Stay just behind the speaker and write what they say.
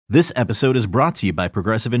This episode is brought to you by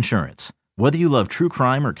Progressive Insurance. Whether you love true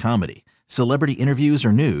crime or comedy, celebrity interviews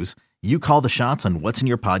or news, you call the shots on what's in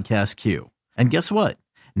your podcast queue. And guess what?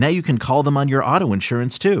 Now you can call them on your auto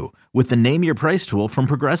insurance too with the Name Your Price tool from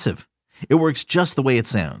Progressive. It works just the way it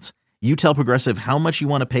sounds. You tell Progressive how much you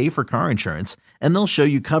want to pay for car insurance, and they'll show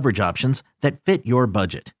you coverage options that fit your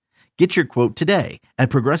budget. Get your quote today at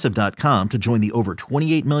Progressive.com to join the over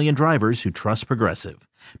 28 million drivers who trust Progressive.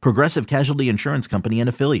 Progressive Casualty Insurance Company and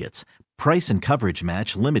Affiliates. Price and coverage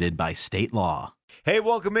match limited by state law. Hey,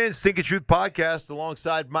 welcome in. Think Truth Podcast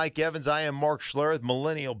alongside Mike Evans. I am Mark Schlereth,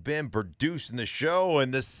 Millennial Ben, producing the show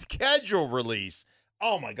and the schedule release.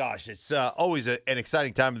 Oh, my gosh. It's always an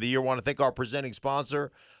exciting time of the year. I want to thank our presenting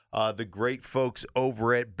sponsor, the great folks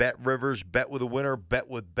over at Bet Rivers. Bet with a winner, bet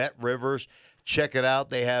with Bet Rivers. Check it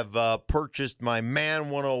out. They have purchased my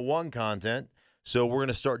Man 101 content, so we're going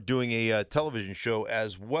to start doing a television show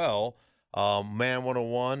as well. Man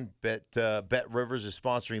 101, Bet Rivers is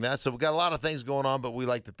sponsoring that. So we've got a lot of things going on, but we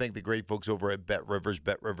like to thank the great folks over at Bet Rivers,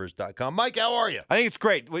 betrivers.com. Mike, how are you? I think it's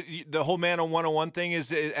great. The whole Man on 101 thing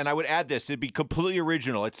is, and I would add this, it'd be completely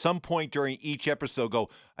original. At some point during each episode, go,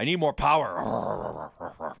 I need more power.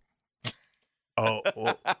 Oh,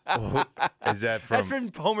 is that from? That's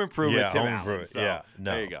from Home Improvement. Yeah, Tim Home Allen. Improvement. So, Yeah,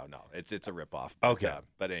 no. There you go. No, it's a ripoff. Okay.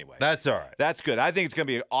 But anyway. That's all right. That's good. I think it's going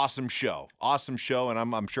to be an awesome show. Awesome show, and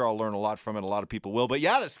I'm sure I'll learn a lot from it. A lot of people will. But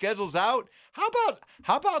yeah, the schedule's out.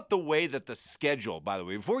 How about the way that the schedule, by the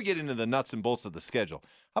way, before we get into the nuts and bolts of the schedule,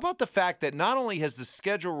 how about the fact that not only has the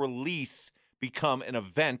schedule release become an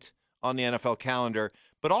event on the NFL calendar,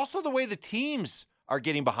 but also the way the teams are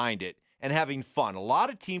getting behind it and having fun. A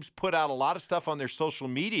lot of teams put out a lot of stuff on their social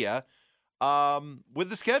media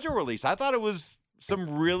with the schedule release. I thought it was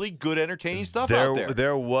some really good, entertaining stuff out there.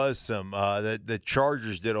 There was some. The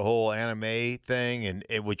Chargers did a whole anime thing,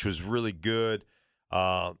 and which was really good.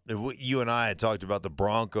 You and I had talked about the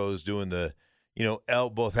Broncos doing the,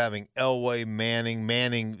 both having Elway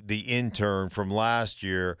manning the intern from last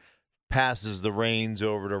year, passes the reins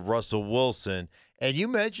over to Russell Wilson. And you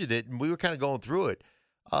mentioned it, and we were kind of going through it.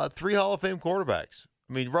 3 Hall of Fame quarterbacks.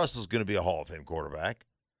 I mean, Russell's going to be a Hall of Fame quarterback.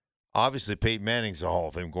 Obviously, Peyton Manning's a Hall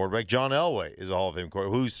of Fame quarterback. John Elway is a Hall of Fame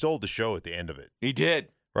quarterback who stole the show at the end of it. He did.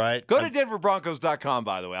 Right? Go to DenverBroncos.com,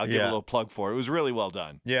 by the way. I'll give a little plug for it. It was really well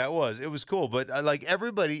done. Yeah, it was. It was cool. But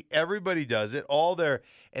everybody does it.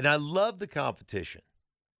 And I love the competition.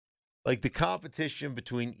 Like the competition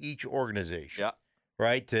between each organization. Yeah.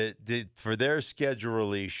 Right? For their schedule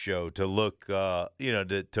release show to look,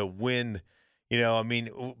 to win.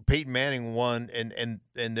 Peyton Manning won, and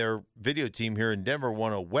their video team here in Denver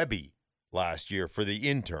won a Webby last year for the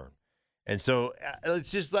intern. And so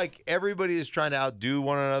it's just like everybody is trying to outdo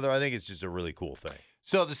one another. I think it's just a really cool thing.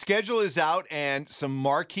 So the schedule is out, and some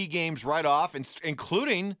marquee games right off,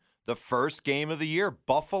 including the first game of the year,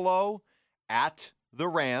 Buffalo at the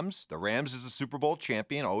Rams. The Rams is a Super Bowl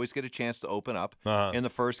champion, always get a chance to open up in the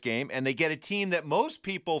first game. And they get a team that most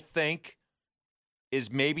people think is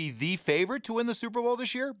maybe the favorite to win the Super Bowl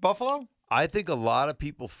this year, Buffalo? I think a lot of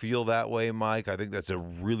people feel that way, Mike. I think that's a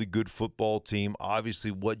really good football team. Obviously,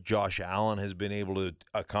 what Josh Allen has been able to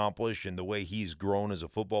accomplish and the way he's grown as a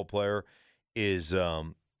football player is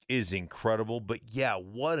incredible. But, yeah,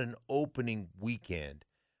 what an opening weekend.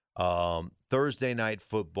 Thursday night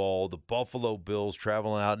football, the Buffalo Bills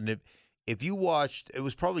traveling out. And if you watched, it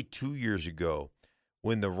was probably 2 years ago,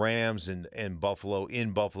 when the Rams and Buffalo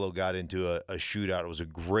got into a shootout. It was a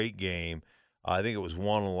great game. I think it was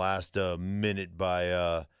won in the last minute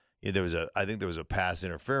by there was a pass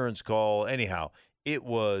interference call. Anyhow, I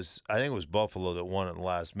think it was Buffalo that won it in the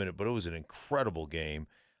last minute, but it was an incredible game.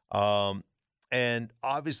 And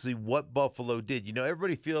obviously what Buffalo did,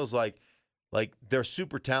 everybody feels like they're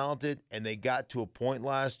super talented, and they got to a point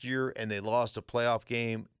last year and they lost a playoff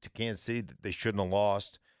game to Kansas City that they shouldn't have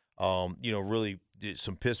lost. Really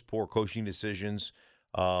some piss-poor coaching decisions,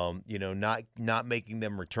 not making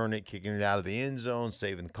them return it, kicking it out of the end zone,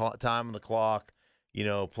 saving time on the clock,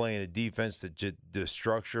 playing a defense that the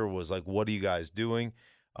structure was like, what are you guys doing?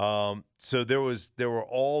 So there were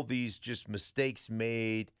all these just mistakes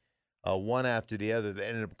made, one after the other, that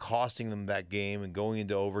ended up costing them that game and going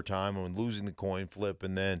into overtime and losing the coin flip,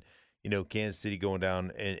 and then, Kansas City going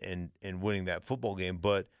down and winning that football game.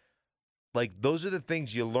 But those are the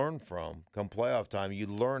things you learn from come playoff time. You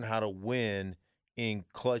learn how to win in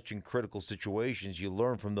clutch and critical situations. You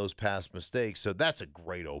learn from those past mistakes. So that's a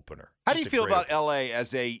great opener. How do you feel about L.A.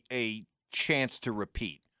 as a chance to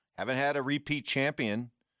repeat? Haven't had a repeat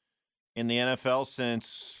champion in the NFL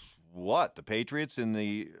since what? The Patriots in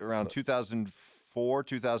around 2004,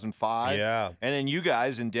 2005? Yeah. And then you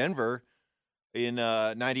guys in Denver in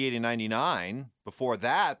 98 and 99 before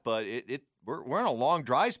that, but we're in a long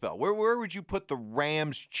dry spell. Where would you put the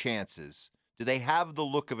Rams' chances? Do they have the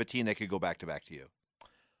look of a team that could go back-to-back to you?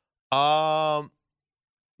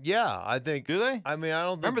 Yeah, I think. Do they? I mean, I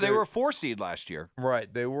don't think. Remember, they were a 4 seed last year.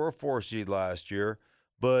 Right, they were a 4 seed last year,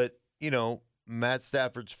 but Matt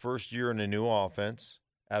Stafford's first year in a new offense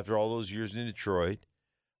after all those years in Detroit.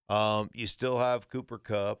 You still have Cooper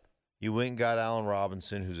Kupp. You went and got Allen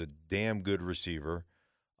Robinson, who's a damn good receiver.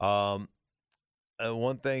 One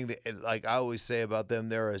thing that, like I always say about them,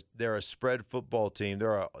 they're a spread football team.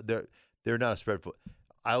 They're not a spread foot.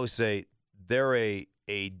 I always say they're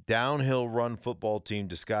a downhill run football team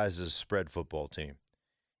disguised as a spread football team.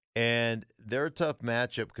 And they're a tough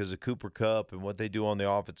matchup because of Cooper Kupp and what they do on the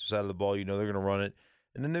offensive side of the ball. They're going to run it.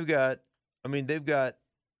 And then they've got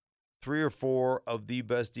 3 or 4 of the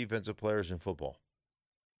best defensive players in football.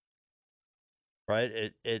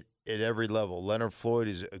 Right? At every level. Leonard Floyd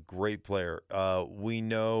is a great player. We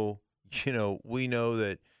know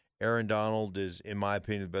that Aaron Donald is, in my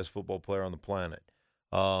opinion, the best football player on the planet.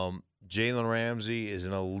 Jalen Ramsey is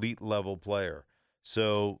an elite level player.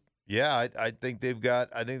 So yeah, I think they've got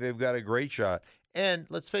a great shot. And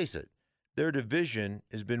let's face it, their division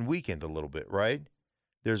has been weakened a little bit, right?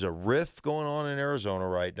 There's a rift going on in Arizona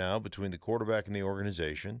right now between the quarterback and the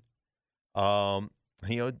organization.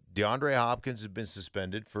 DeAndre Hopkins has been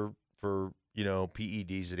suspended for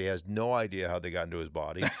PEDs that he has no idea how they got into his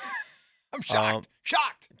body. I'm shocked.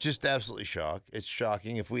 Shocked. Just absolutely shocked. It's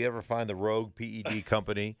shocking. If we ever find the rogue PED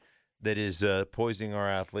company that is poisoning our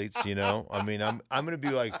athletes, I mean, I'm going to be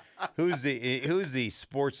like, who's the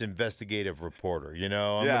sports investigative reporter? I'm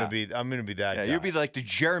going to be that guy. You'll be like the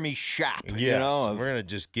Jeremy Schaap. Yes, we're going to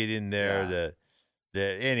just get in there.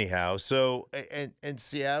 Anyhow. So and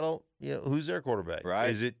Seattle, who's their quarterback? Right?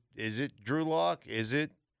 Is it Drew Lock? Is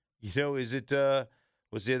it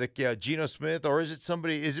what's the other Geno Smith, or is it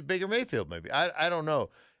somebody? Is it Baker Mayfield? Maybe I don't know.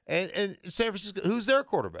 And San Francisco, who's their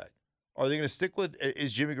quarterback? Are they going to stick with?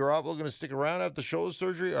 Is Jimmy Garoppolo going to stick around after shoulder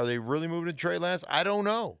surgery? Are they really moving to Trey Lance? I don't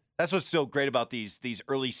know. That's what's so great about these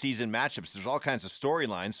early season matchups. There's all kinds of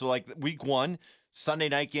storylines. So like week 1, Sunday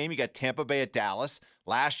night game, you got Tampa Bay at Dallas.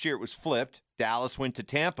 Last year it was flipped. Dallas went to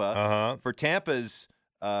Tampa for Tampa's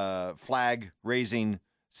flag raising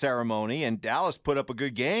ceremony, and Dallas put up a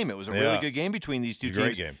good game. It was a really good game between these two teams.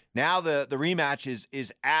 Great game. Now the rematch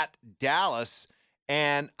is at Dallas,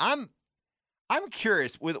 and I'm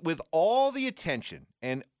curious with all the attention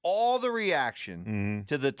and all the reaction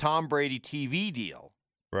to the Tom Brady TV deal.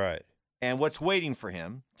 Right. And what's waiting for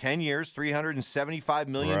him, 10 years, $375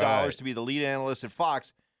 million to be the lead analyst at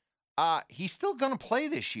Fox, he's still going to play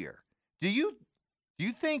this year. Do you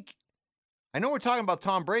think, I know we're talking about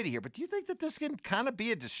Tom Brady here, but do you think that this can kind of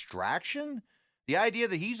be a distraction? The idea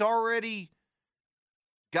that he's already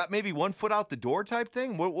got maybe one foot out the door type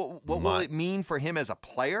thing? What will it mean for him as a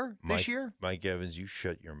player this year? Mike Evans, you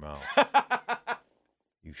shut your mouth.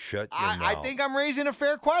 You shut your mouth. I think I'm raising a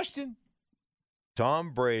fair question.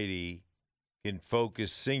 Tom Brady can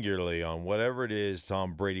focus singularly on whatever it is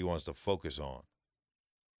Tom Brady wants to focus on.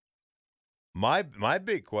 My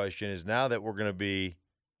big question is, now that we're going to be,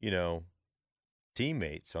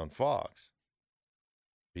 teammates on Fox,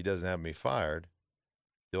 if he doesn't have me fired,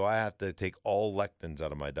 do I have to take all lectins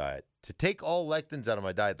out of my diet? To take all lectins out of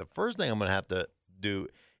my diet, the first thing I'm going to have to do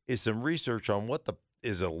is some research on what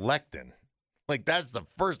is a lectin. Like, that's the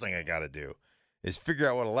first thing I got to do, is figure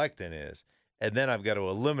out what a lectin is. And then I've got to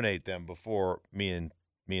eliminate them before me and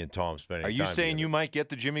Tom spend any time. Are you saying you might get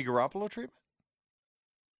the Jimmy Garoppolo treatment?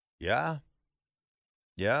 Yeah.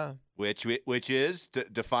 Yeah. Which is,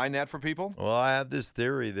 define that for people? Well, I have this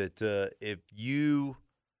theory that if you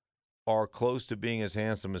are close to being as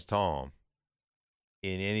handsome as Tom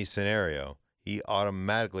in any scenario, he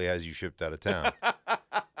automatically has you shipped out of town.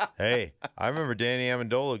 Hey, I remember Danny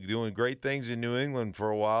Amendola doing great things in New England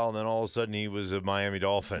for a while, and then all of a sudden he was a Miami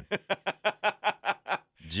Dolphin.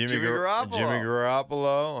 Jimmy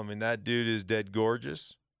Garoppolo. I mean, that dude is dead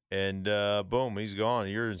gorgeous. And boom, he's gone.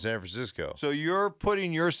 You're in San Francisco. So you're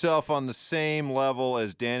putting yourself on the same level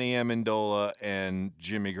as Danny Amendola and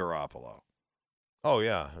Jimmy Garoppolo. Oh,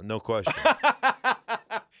 yeah, no question.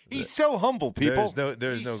 He's so humble, people.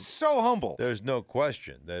 He's so humble. There's no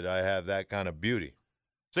question that I have that kind of beauty.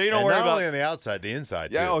 So you don't worry not about only on the outside, the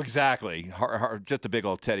inside, yeah, too. Oh, exactly. Just a big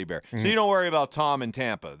old teddy bear. So you don't worry about Tom in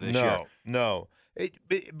Tampa this year. No.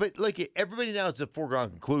 But like, everybody now, it's a foregone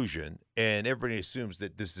conclusion, and everybody assumes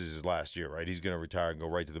that this is his last year, right? He's going to retire and go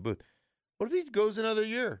right to the booth. What if he goes another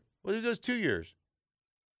year? What if he goes 2 years?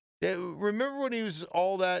 Yeah, remember when he was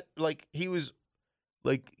all that, like, he was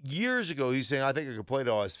Like years ago, he's saying, I think I could play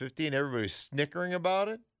till I was 50, and everybody's snickering about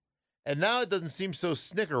it. And now it doesn't seem so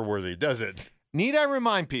snicker-worthy, does it? Need I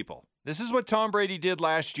remind people, this is what Tom Brady did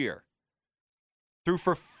last year. Threw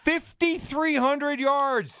for 5,300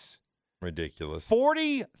 yards. Ridiculous.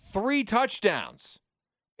 43 touchdowns.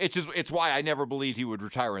 It's why I never believed he would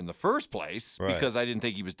retire in the first place, Right. because I didn't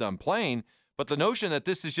think he was done playing. But the notion that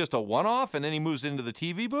this is just a one-off and then he moves into the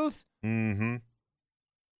TV booth, Mm-hmm.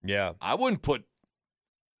 Yeah. I wouldn't put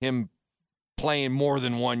him playing more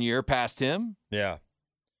than 1 year past him. Yeah.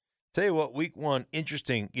 Tell you what, week one,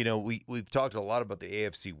 interesting. You know, we've talked a lot about the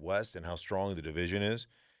AFC West and how strong the division is.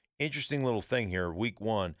 Interesting little thing here. Week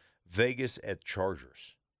one, Vegas at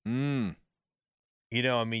Chargers. Mm. You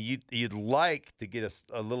know, I mean, you'd like to get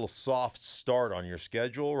a little soft start on your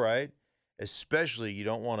schedule, right? Especially you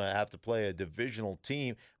don't want to have to play a divisional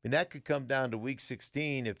team. I mean, that could come down to week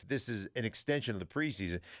 16 if this is an extension of the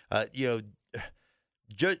preseason. You know,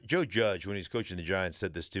 Joe Judge, when he's coaching the Giants,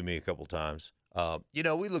 said this to me a couple times. You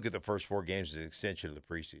know, we look at the first 4 games as an extension of the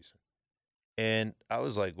preseason. And I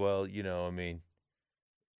was like, well, you know, I mean,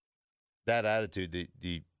 that attitude,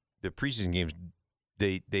 the preseason games,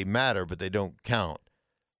 they matter, but they don't count.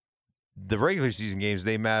 The regular season games,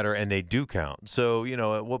 they matter, and they do count. So, you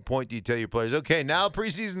know, at what point do you tell your players, okay, now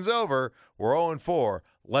preseason's over, we're 0-4,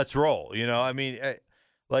 let's roll? You know, I mean,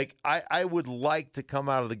 I would like to come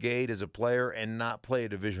out of the gate as a player and not play a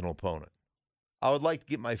divisional opponent. I would like to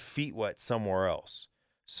get my feet wet somewhere else.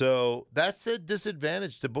 So that's a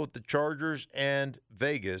disadvantage to both the Chargers and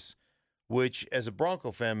Vegas, which, as a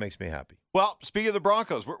Bronco fan, makes me happy. Well, speaking of the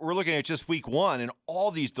Broncos, we're looking at just week one and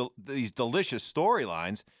all these delicious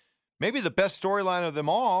storylines. Maybe the best storyline of them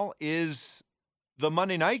all is the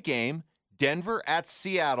Monday night game, Denver at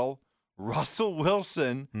Seattle. Russell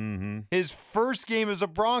Wilson, his first game as a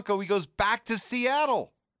Bronco, he goes back to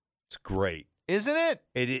Seattle. It's great. Isn't it?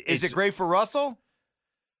 Is it great for Russell?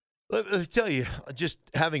 Let me tell you, just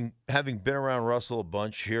having been around Russell a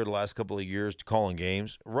bunch here the last couple of years calling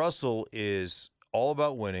games, Russell is all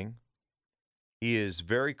about winning. He is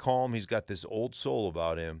very calm. He's got this old soul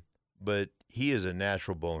about him, but he is a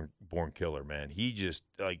natural born killer, man. He just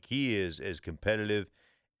he is as competitive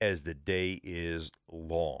as the day is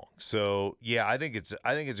long. So yeah, I think it's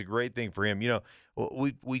a great thing for him. You know,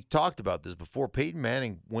 we talked about this before. Peyton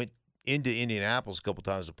Manning went into Indianapolis a couple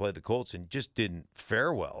times to play the Colts and just didn't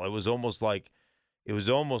fare well. It was almost like he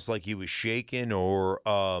was shaken or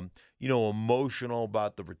emotional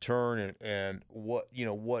about the return and what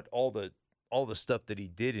all the stuff that he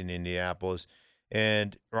did in Indianapolis.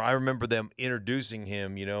 And I remember them introducing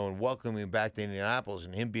him, and welcoming him back to Indianapolis,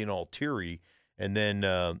 and him being all teary, and then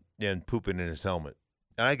pooping in his helmet.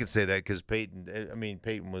 And I can say that because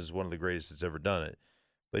Peyton was one of the greatest that's ever done it,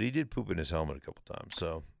 but he did poop in his helmet a couple times.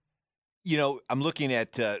 So. I'm looking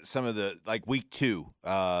at some of the week 2.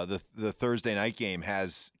 The Thursday night game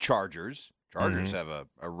has Chargers. Chargers have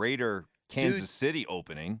a Raider Kansas City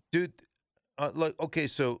opening. Dude, okay,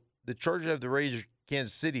 so the Chargers have the Raiders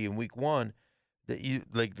Kansas City in week 1.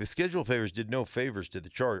 The schedule favors did no favors to the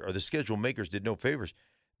Chargers, or the schedule makers did no favors.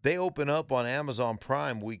 They open up on Amazon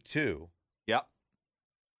Prime week 2. Yep.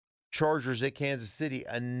 Chargers at Kansas City,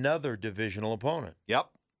 another divisional opponent. Yep.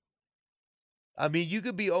 I mean, you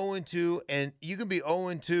could be 0-2, and you can be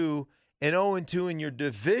 0-2 and 0-2 in your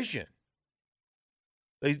division.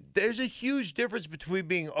 There's a huge difference between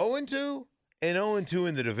being 0-2 and 0-2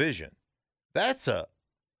 in the division. That's a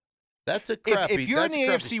crappy. If you're in the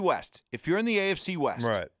AFC West,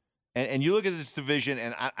 right, and you look at this division,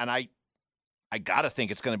 and I gotta think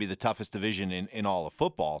it's going to be the toughest division in all of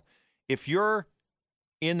football. If you're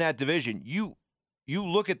in that division, you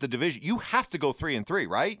look at the division, you have to go 3-3,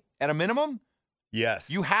 right? At a minimum. Yes.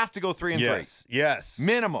 You have to go 3-3. Yes.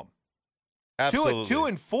 Minimum. Absolutely.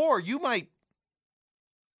 2-4,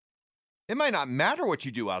 it might not matter what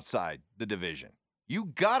you do outside the division.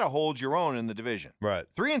 You got to hold your own in the division. Right.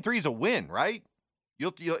 3-3 is a win, right?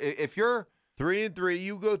 You'll if you're 3-3,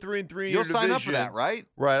 you go 3-3 in your division. You'll sign up for that, right?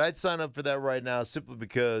 Right. I'd sign up for that right now simply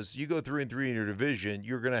because you go 3-3 in your division,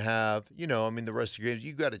 you're going to have, the rest of your games,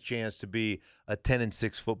 you got a chance to be a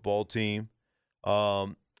 10-6 football team.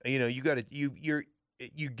 You're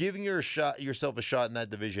giving yourself a shot in that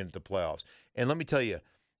division at the playoffs. And let me tell you,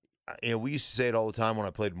 we used to say it all the time when I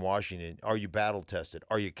played in Washington. Are you battle tested?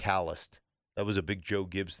 Are you calloused? That was a big Joe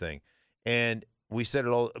Gibbs thing. And we said it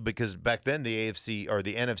all because back then the AFC or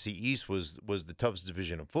the NFC East was the toughest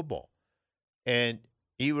division of football. And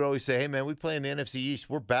he would always say, hey man, we play in the NFC East.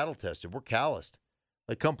 We're battle tested. We're calloused.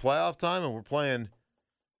 Like come playoff time and we're playing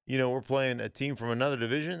a team from another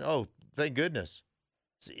division. Oh, thank goodness.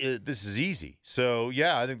 This is easy. So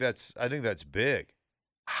yeah, I think that's big.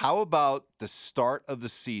 How about the start of the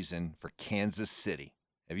season for Kansas City?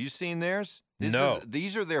 Have you seen theirs? No.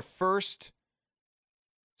 These are their first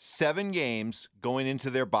 7 games going into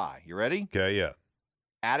their bye. You ready? Okay, yeah.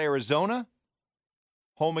 At Arizona,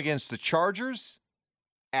 home against the Chargers,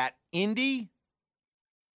 at Indy,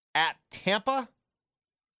 at Tampa,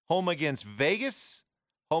 home against Vegas,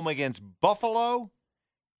 home against Buffalo,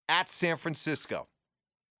 at San Francisco.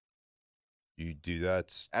 You do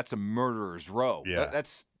that. That's a murderer's row. Yeah.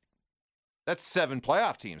 That's 7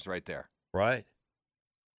 playoff teams right there. Right.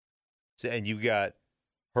 So, and you've got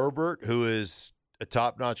Herbert, who is a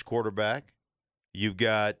top-notch quarterback. You've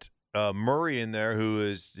got Murray in there, who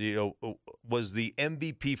is, was the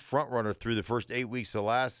MVP frontrunner through the first 8 weeks of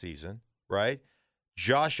last season, right?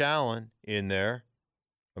 Josh Allen in there.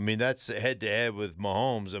 I mean, that's head-to-head with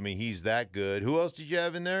Mahomes. I mean, he's that good. Who else did you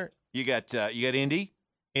have in there? You got Indy.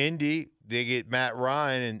 Indy. They get Matt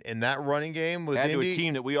Ryan, and that running game with Add Indy. to a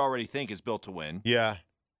team that we already think is built to win. Yeah.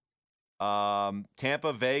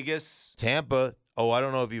 Tampa, Vegas. Tampa. Oh, I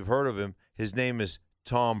don't know if you've heard of him. His name is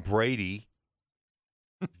Tom Brady.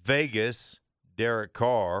 Vegas, Derek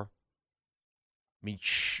Carr. I mean,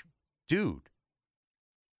 dude.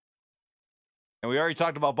 And we already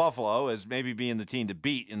talked about Buffalo as maybe being the team to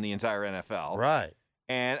beat in the entire NFL. Right.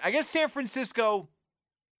 And I guess San Francisco,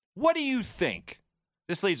 what do you think?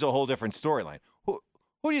 This leads to a whole different storyline. Who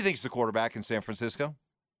do you think is the quarterback in San Francisco?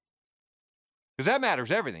 Because that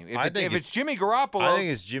matters everything. If it's Jimmy Garoppolo. I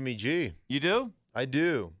think it's Jimmy G. You do? I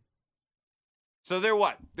do. So they're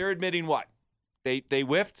what? They're admitting what? They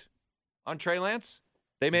whiffed on Trey Lance?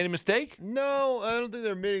 They made a mistake? No, I don't think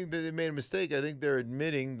they're admitting that they made a mistake. I think they're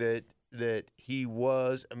admitting that he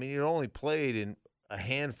was, I mean, he only played in a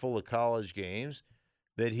handful of college games,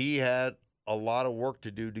 that he had a lot of work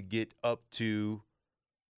to do to get up to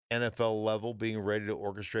NFL level, being ready to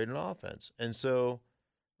orchestrate an offense. And so,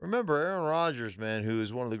 remember, Aaron Rodgers, man, who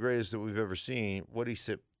is one of the greatest that we've ever seen, what he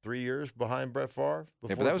sit 3 years behind Brett Favre?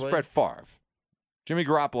 Yeah, but that was Brett Favre. Jimmy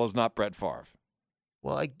Garoppolo's not Brett Favre.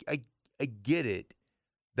 Well, I get it.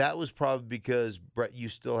 That was probably because you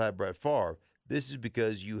still have Brett Favre. This is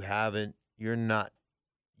because you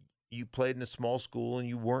played in a small school and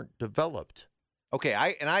you weren't developed. Okay,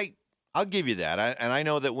 I'll give you that. I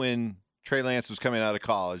know that when Trey Lance was coming out of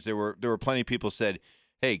college, there were plenty of people said,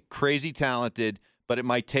 "Hey, crazy talented, but it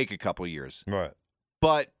might take a couple years." Right.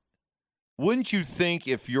 But wouldn't you think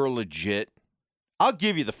if you're legit, I'll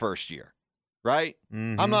give you the first year, right?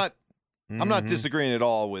 Mm-hmm. I'm not disagreeing at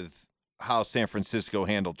all with how San Francisco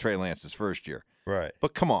handled Trey Lance's first year. Right.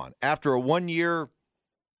 But come on, after a 1-year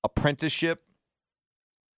apprenticeship,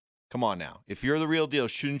 come on now. If you're the real deal,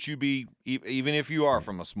 shouldn't you be, even if you are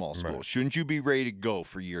from a small school, Right. shouldn't you be ready to go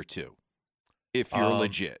for year 2 if you're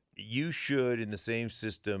legit? You should, in the same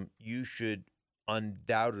system, you should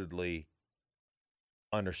undoubtedly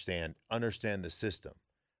understand the system.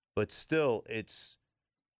 But still, it's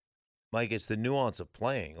the nuance of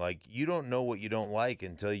playing. Like, you don't know what you don't like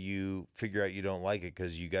until you figure out you don't like it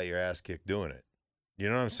because you got your ass kicked doing it. You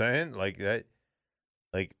know what I'm saying? Like that.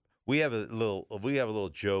 Like, we have a little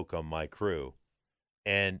joke on my crew,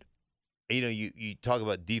 and you talk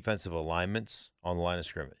about defensive alignments on the line of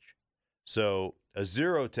scrimmage. So a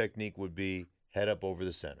 0 technique would be head up over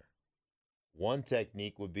the center. 1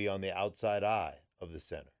 technique would be on the outside eye of the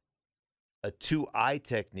center. A 2-eye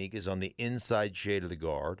technique is on the inside shade of the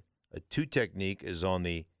guard. A 2 technique is on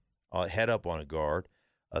the head up on a guard.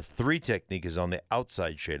 A 3 technique is on the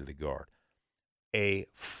outside shade of the guard. A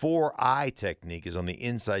 4-eye technique is on the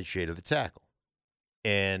inside shade of the tackle.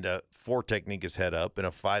 And a 4 technique is head up, and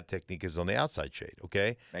a 5 technique is on the outside shade,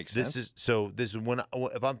 okay? Makes sense. This is when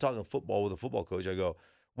if I'm talking football with a football coach, I go,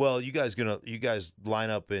 well, you guys line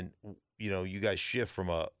up and you guys shift from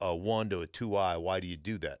a 1 to a 2-eye. Why do you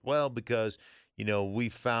do that? Well, because we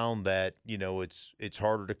found that it's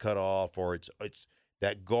harder to cut off, or it's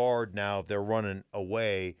that guard now, if they're running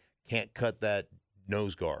away, can't cut that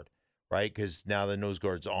nose guard, right? Because now the nose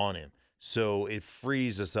guard's on him. So it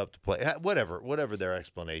frees us up to play. Whatever their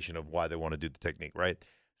explanation of why they want to do the technique, right?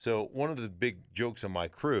 So one of the big jokes on my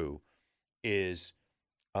crew is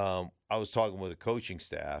I was talking with a coaching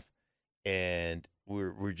staff, and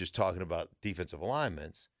we're just talking about defensive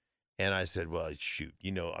alignments. And I said, well, shoot,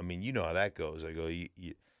 you know how that goes. I go, you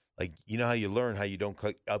know how you learn how you don't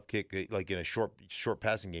up kick, like in a short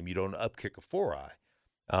passing game, you don't up kick a 4-eye.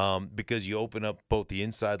 Because you open up both the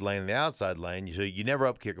inside lane and the outside lane, so you never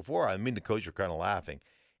up kick a 4-eye. I mean, the coach are kind of laughing,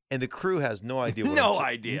 and the crew has no idea. No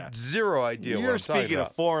idea, zero idea. You're what I'm speaking talking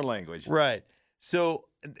about. a foreign language, right? So,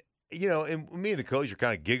 and me and the coach are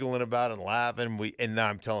kind of giggling about it and laughing. And now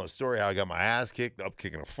I'm telling a story how I got my ass kicked, up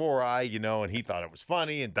kicking a 4-eye, and he thought it was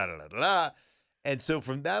funny and da-da-da-da-da. And so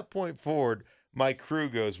from that point forward, my crew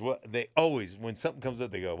goes, they always, when something comes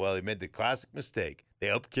up, they go, well, they made the classic mistake. They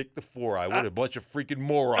up-kicked the 4-eye. What a bunch of freaking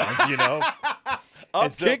morons,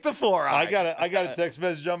 Up-kick the 4-eye. I got a text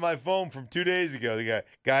message on my phone from 2 days ago. The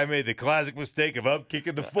guy made the classic mistake of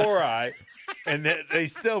up-kicking the 4-eye. And they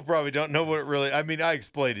still probably don't know what it really. I mean, I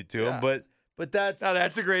explained it to them, but that's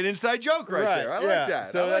a great inside joke right there. I like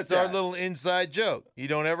that. So that's our little inside joke. You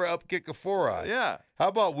don't ever upkick a 4-eye. Yeah. How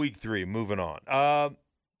about week 3? Moving on.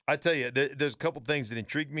 I tell you, there's a couple things that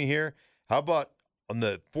intrigue me here. How about on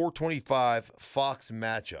the 425 Fox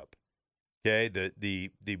matchup? Okay, the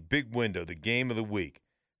big window, the game of the week,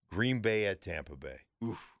 Green Bay at Tampa Bay.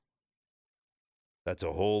 Oof. That's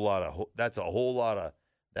a whole lot of.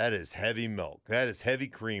 That is heavy milk. That is heavy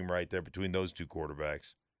cream right there between those two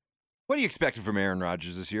quarterbacks. What are you expecting from Aaron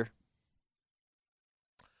Rodgers this year?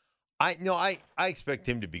 I expect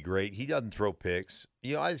him to be great. He doesn't throw picks.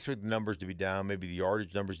 I expect the numbers to be down, maybe the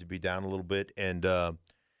yardage numbers to be down a little bit, and the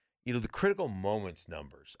critical moments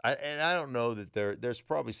numbers. I don't know that there's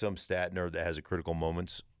probably some stat nerd that has a critical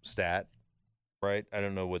moments stat, right? I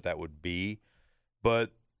don't know what that would be,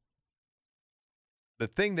 but the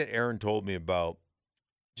thing that Aaron told me about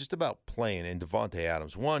playing and Davante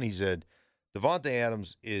Adams. One, he said, Davante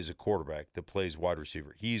Adams is a quarterback that plays wide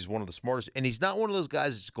receiver. He's one of the smartest, and he's not one of those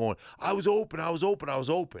guys that's going, I was open.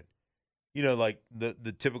 Like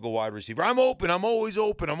the typical wide receiver. I'm open. I'm always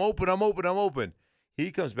open. I'm open. He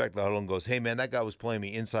comes back to the huddle and goes, hey, man, that guy was playing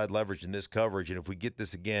me inside leverage in this coverage, and if we get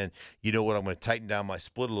this again, you know what, I'm going to tighten down my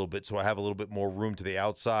split a little bit so I have a little bit more room to the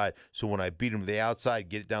outside, so when I beat him to the outside,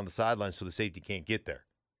 get it down the sideline so the safety can't get there.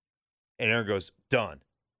 And Aaron goes, done.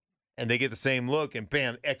 And they get the same look, and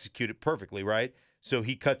bam, execute it perfectly, right? So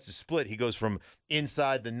he cuts the split. He goes from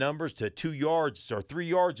inside the numbers to 2 yards or 3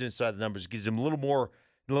 yards inside the numbers. Gives him a little more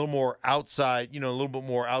outside, a little bit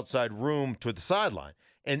more outside room to the sideline.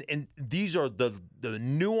 And these are the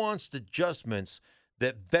nuanced adjustments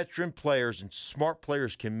that veteran players and smart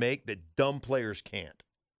players can make that dumb players can't,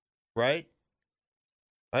 right?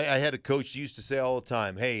 I had a coach who used to say all the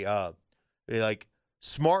time, hey, like,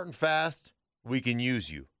 smart and fast, we can use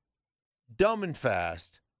you. Dumb and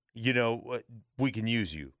fast, we can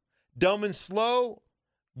use you. Dumb and slow,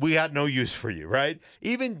 we got no use for you, right?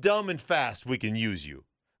 Even dumb and fast, we can use you.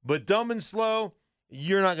 But dumb and slow,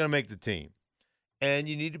 you're not going to make the team. And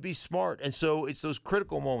you need to be smart. And so it's those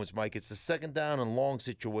critical moments, Mike. It's the second down and long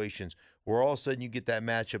situations where all of a sudden you get that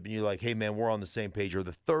matchup and you're like, hey, man, we're on the same page. Or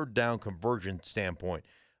the third down conversion standpoint.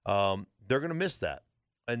 They're going to miss that.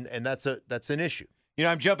 And that's an issue.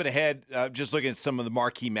 I'm jumping ahead, just looking at some of the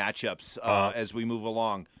marquee matchups as we move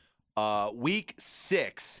along. Week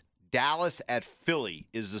 6, Dallas at Philly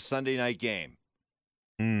is the Sunday night game.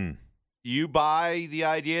 You buy the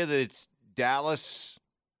idea that it's Dallas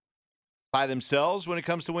by themselves when it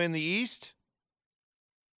comes to winning the East?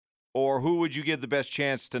 Or who would you give the best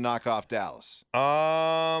chance to knock off Dallas?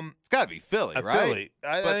 It's got to be Philly, right?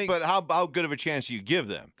 Philly. But how good of a chance do you give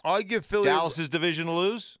them? I'd give Philly Dallas's division to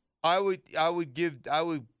lose? I would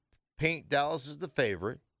paint Dallas as the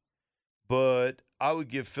favorite, but I would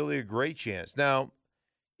give Philly a great chance. Now,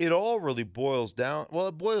 it all really boils down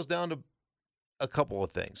to a couple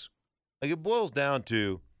of things. Like, it boils down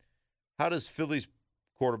to how does Philly's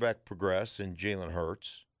quarterback progress in Jalen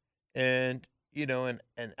Hurts, and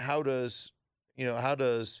how does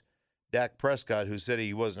Dak Prescott, who said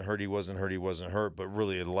he wasn't hurt, but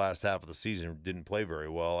really in the last half of the season didn't play very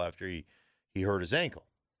well after he hurt his ankle.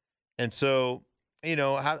 And so,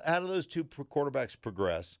 how do those two quarterbacks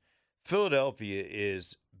progress? Philadelphia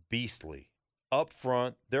is beastly. Up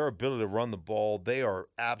front, their ability to run the ball, they are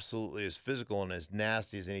absolutely as physical and as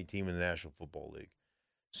nasty as any team in the National Football League.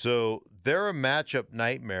 So they're a matchup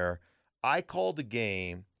nightmare. I called a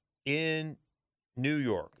game in New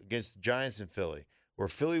York against the Giants in Philly where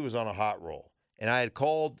Philly was on a hot roll. And I had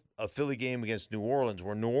called a Philly game against New Orleans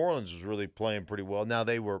where New Orleans was really playing pretty well. Now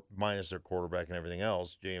they were minus their quarterback and everything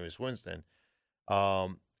else, Jameis Winston.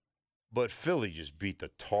 But Philly just beat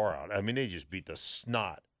the tar out. I mean, they just beat the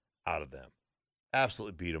snot out of them.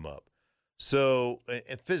 Absolutely beat them up. So,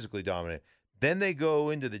 and physically dominant. Then they go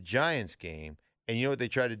into the Giants game, and you know what they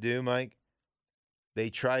tried to do, Mike? They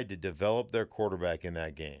tried to develop their quarterback in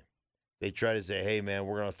that game. They tried to say, hey, man,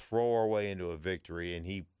 we're going to throw our way into a victory. And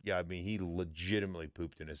he legitimately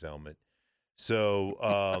pooped in his helmet.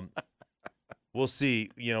 So we'll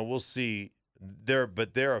see. We'll see. They're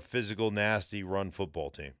a physical, nasty run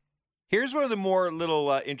football team. Here's one of the more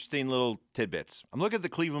interesting little tidbits. I'm looking at the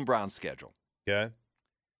Cleveland Browns schedule. Okay.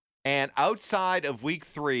 And outside of week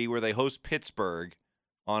 3, where they host Pittsburgh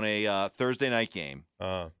on a Thursday night game,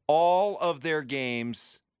 all of their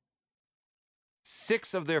games,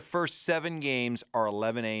 6 of their first 7 games are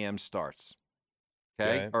 11 a.m. starts.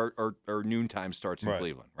 Okay? Or noontime starts in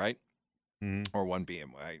Cleveland, right? Mm-hmm. Or 1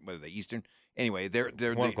 p.m. Right? What are they, Eastern? Anyway, they're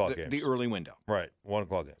 1 o'clock games. the early window. Right, 1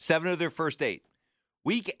 o'clock games. 7 of their first 8.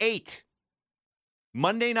 Week 8,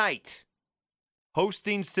 Monday night,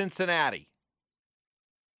 hosting Cincinnati.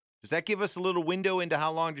 Does that give us a little window into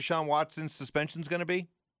how long Deshaun Watson's suspension is going to be?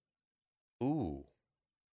 Ooh.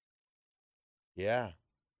 Yeah.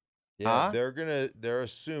 Huh? They're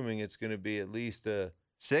assuming it's gonna be at least a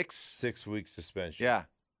 6-week suspension. Yeah.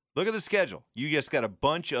 Look at the schedule. You just got a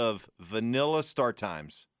bunch of vanilla start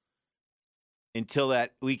times until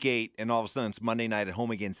that week 8, and all of a sudden it's Monday night at home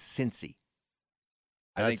against Cincy.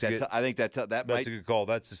 I think that's a good call.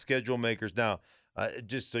 That's the schedule makers. Now,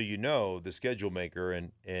 just so you know, the schedule maker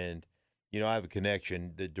and I have a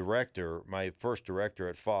connection. The director, my first director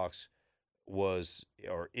at Fox, was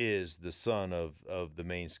or is the son of the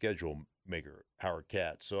main schedule maker, Howard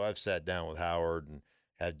Katz. So I've sat down with Howard and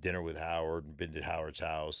had dinner with Howard and been to Howard's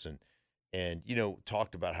house and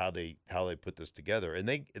talked about how they put this together. And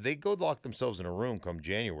they go lock themselves in a room come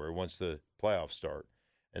January once the playoffs start.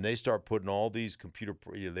 And they start putting all these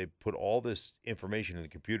they put all this information in the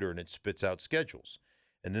computer and it spits out schedules.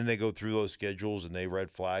 And then they go through those schedules and they red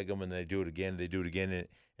flag them and they do it again.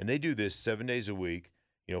 And they do this 7 days a week,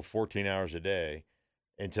 14 hours a day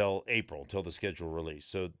until April, until the schedule release.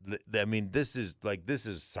 So, this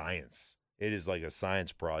is science. It is like a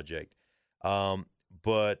science project.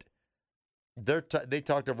 But they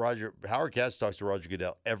talk to Howard Katz talks to Roger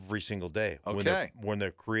Goodell every single day when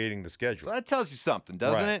they're creating the schedule. So that tells you something,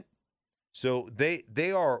 doesn't it? So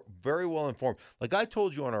they are very well informed. Like I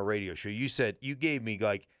told you on our radio show, you gave me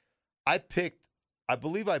I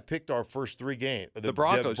believe I picked our first 3 games. The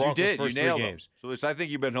Broncos, you did. You nailed them. So I think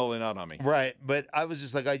you've been holding out on me. Right, but I was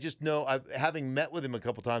just like, I just know, having met with him a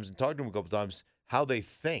couple times and talked to him a couple times, how they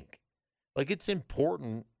think. Like it's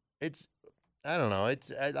important. I don't know. I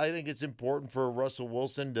think it's important for Russell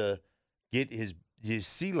Wilson to get his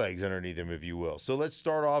sea legs underneath him, if you will. So let's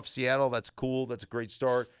start off Seattle. That's cool. That's a great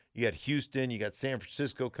start. You got Houston. You got San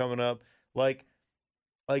Francisco coming up. Like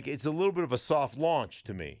it's a little bit of a soft launch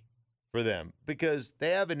to me for them because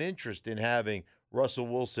they have an interest in having Russell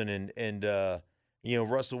Wilson and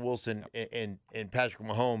Russell Wilson and Patrick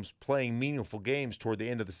Mahomes playing meaningful games toward the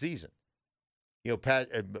end of the season.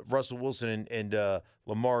 Russell Wilson and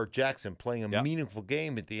Lamar Jackson playing a meaningful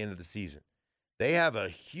game at the end of the season. They have a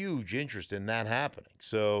huge interest in that happening.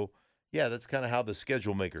 So, yeah, that's kind of how the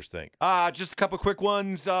schedule makers think. Just a couple quick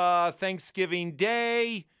ones. Thanksgiving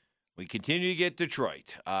Day, we continue to get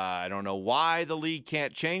Detroit. I don't know why the league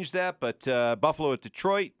can't change that, but Buffalo at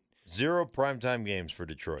Detroit. 0 primetime games for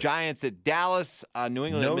Detroit. Giants at Dallas, New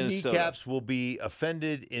England at Minnesota. No kneecaps will be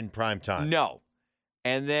offended in primetime. No.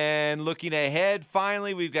 And then looking ahead,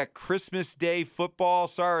 finally, we've got Christmas Day football.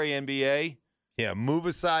 Sorry, NBA. Yeah, move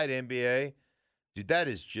aside, NBA. Dude, that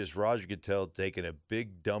is just Roger Goodell taking a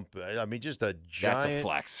big dump. I mean, just a giant. That's a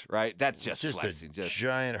flex, right? That's just flexing. A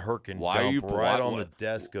giant Herkin dump right on the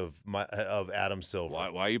desk of Adam Silver. Why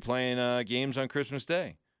are you playing games on Christmas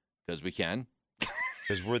Day? Because we can.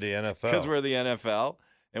 Because we're the NFL. Because we're the NFL,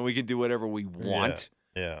 and we can do whatever we want.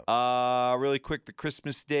 Yeah. Really quick, the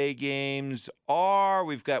Christmas Day games are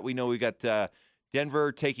we've got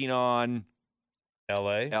Denver taking on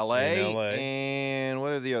LA. And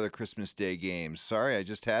what are the other Christmas Day games? Sorry, I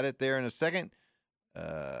just had it there in a second.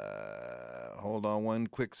 Hold on one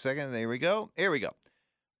quick second. There we go. Here we go.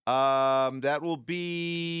 That will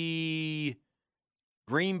be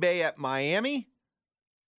Green Bay at Miami,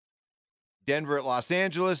 Denver at Los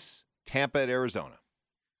Angeles, Tampa at Arizona.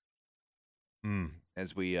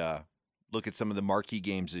 As we look at some of the marquee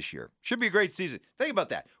games this year. Should be a great season. Think about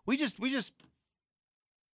that. We just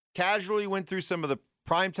casually went through some of the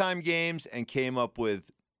primetime games and came up with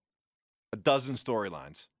a dozen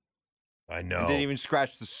storylines. I know. And didn't even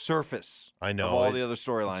scratch the surface of all the other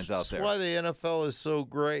storylines out there. That's why the NFL is so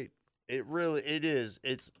great. It is.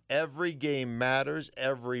 It's every game matters.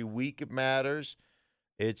 Every week it matters.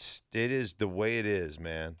 It is the way it is,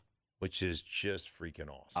 man, which is just freaking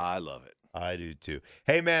awesome. I love it. I do too.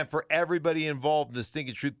 Hey, man, for everybody involved in the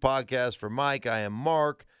Stinking Truth podcast, for Mike, I am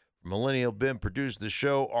Mark. Millennial Ben produced the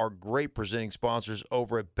show. Our great presenting sponsors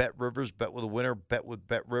over at Bet Rivers. Bet with a winner. Bet with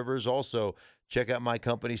Bet Rivers. Also, check out my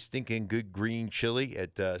company, Stinking Good Green Chili,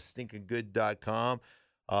 at stinkinggood.com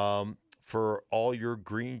for all your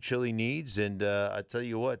green chili needs. And I tell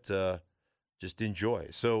you what, just enjoy.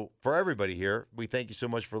 So for everybody here, we thank you so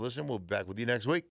much for listening. We'll be back with you next week.